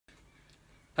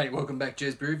Hey, welcome back,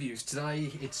 Jazz Beer Reviews.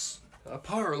 Today it's a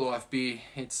Pirate Life beer.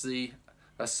 It's the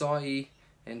Acai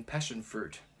and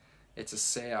Passionfruit. It's a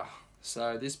sour.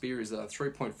 So this beer is a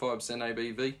 3.5%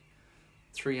 ABV,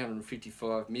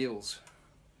 355 mils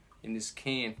in this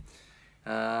can.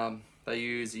 They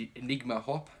use the Enigma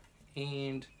hop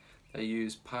and they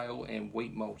use pale and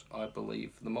wheat malt, I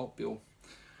believe, for the malt bill.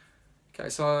 Okay,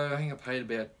 so I think I paid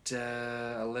about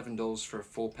 $11 for a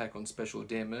 4-pack on special at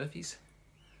Dan Murphy's.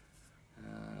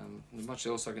 Not much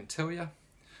else I can tell you,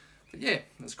 but yeah,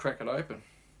 let's crack it open.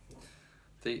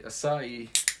 The Acai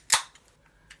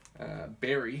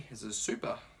berry is a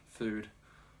super food,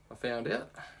 I found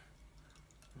out.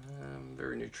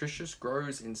 Very nutritious,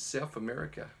 grows in South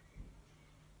America.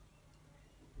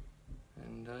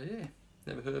 And yeah,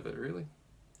 never heard of it really.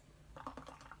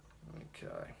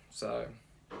 Okay, so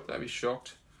don't be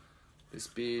shocked. This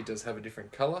beer does have a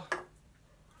different colour.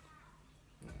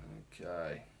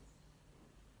 Okay.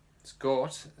 It's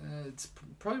got, it's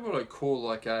probably what I call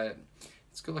like a,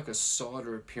 it's got like a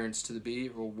cider appearance to the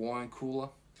beer, or wine cooler.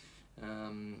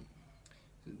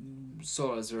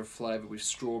 Ciders are a flavour with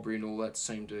strawberry and all that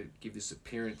seem to give this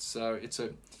appearance. So it's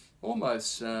a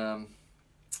almost a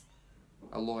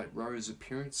light rose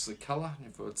appearance, the colour,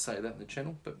 if I would say that in the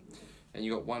channel. But and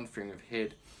you got one finger of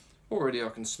head. Already I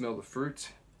can smell the fruit.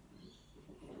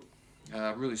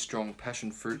 Really strong passion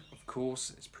fruit, of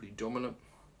course. It's pretty dominant.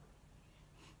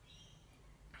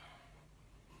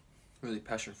 Really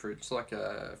passion fruit. It's like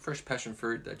a fresh passion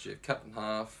fruit that you cut in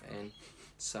half and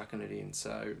sucking it in.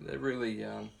 So they're really,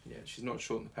 yeah, she's not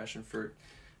short on the passion fruit,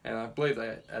 and I believe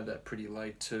they add that pretty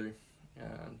late too,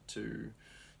 to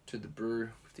the brew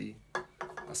with the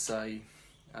Acai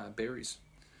berries.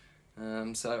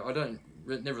 So I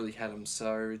never really had them.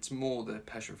 So it's more the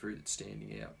passion fruit that's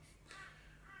standing out.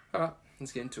 All right,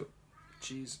 let's get into it.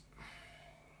 Cheers.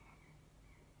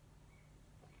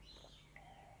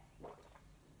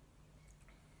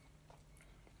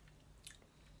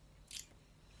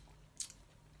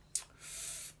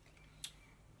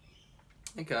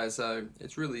 Okay, so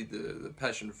it's really the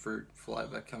passion fruit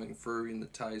flavour coming through in the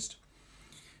taste.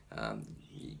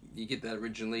 You get that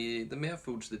originally. The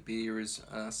mouthfeel to the beer is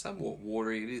somewhat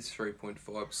watery. It is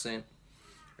 3.5%.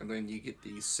 And then you get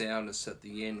the sourness at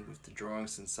the end with the drying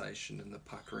sensation and the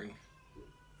puckering.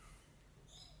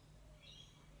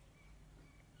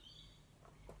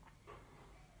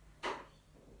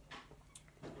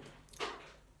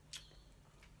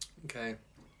 Okay,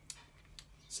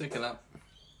 second up.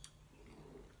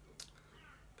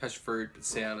 Passion fruit, but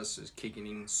sourness is kicking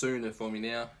in sooner for me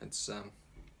now. It's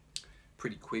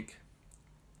pretty quick.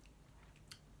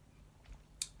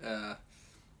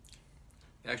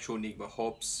 Actual Enigma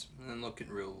hops, and not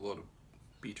getting a lot of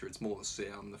bitter. It's more the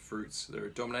sour and the fruits that are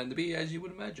dominating the beer, as you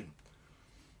would imagine.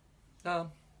 Yeah,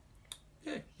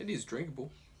 it is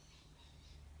drinkable.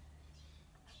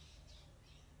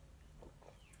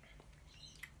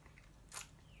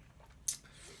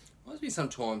 Reminds me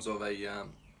sometimes of a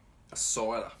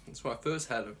cider. That's when I first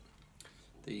had it.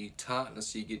 The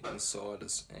tartness you get in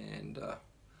ciders, and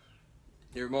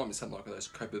it reminds me of something like those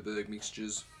Kopperberg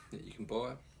mixtures that you can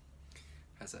buy.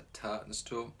 Has that tartness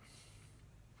to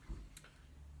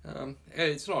it.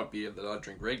 It's not a beer that I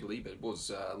drink regularly, but it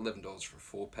was $11 for a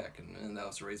 4-pack, and that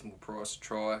was a reasonable price to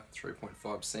try.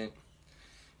 3.5%.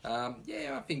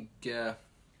 Yeah, I think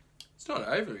it's not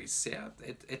overly sour.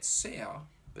 It's sour,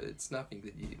 but it's nothing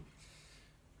that you.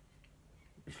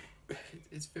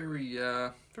 It's very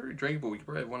very drinkable. You can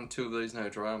probably have 1 or 2 of these, no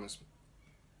dramas.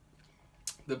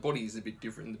 The body is a bit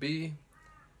different in the beer.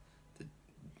 The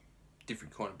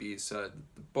different kind of beer, so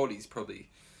the body's probably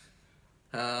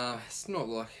it's not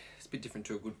like, it's a bit different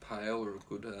to a good pale or a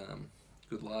good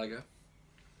lager.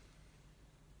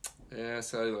 Yeah,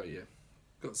 so like, yeah,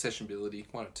 got sessionability,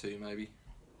 1 or 2 maybe.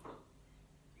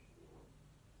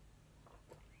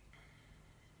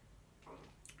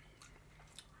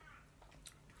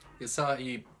 The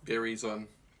Acai berries, I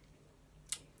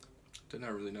don't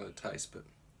really know the taste, but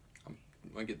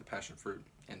I get the passion fruit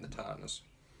and the tartness.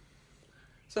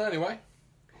 So anyway,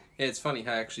 yeah, it's funny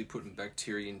how actually putting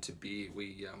bacteria into beer, when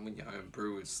you home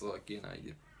brew, it's like, you know,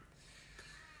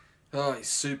 it's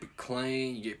super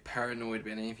clean, you get paranoid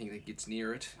about anything that gets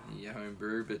near it in your home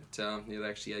brew, but yeah, they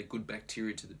actually add good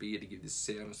bacteria to the beer to give this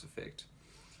sourness effect.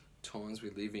 Times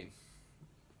we live in.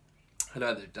 I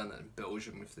know they've done that in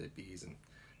Belgium with their beers and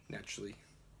naturally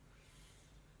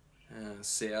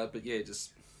sour, but yeah,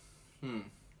 just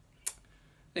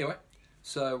Anyway,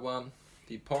 so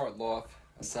the Pirate Life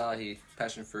Acai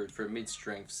Passion Fruit for a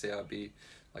mid-strength sour beer,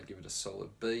 I give it a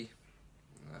solid B.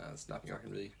 There's nothing I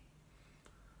can really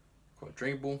quite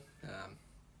drinkable.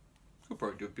 We'll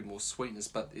probably do a bit more sweetness,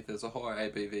 but if there's a higher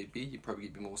ABV beer, you probably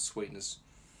get a bit more sweetness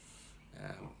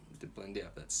to blend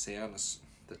out that sourness,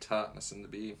 the tartness in the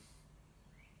beer.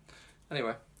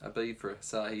 Anyway, a B for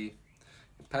Acai,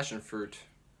 Passionfruit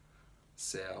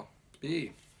sour beer.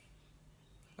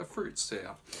 A fruit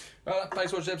sour. Right,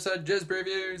 thanks for watching the episode. Jez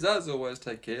Reviews. As always,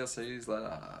 take care. See you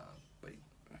later.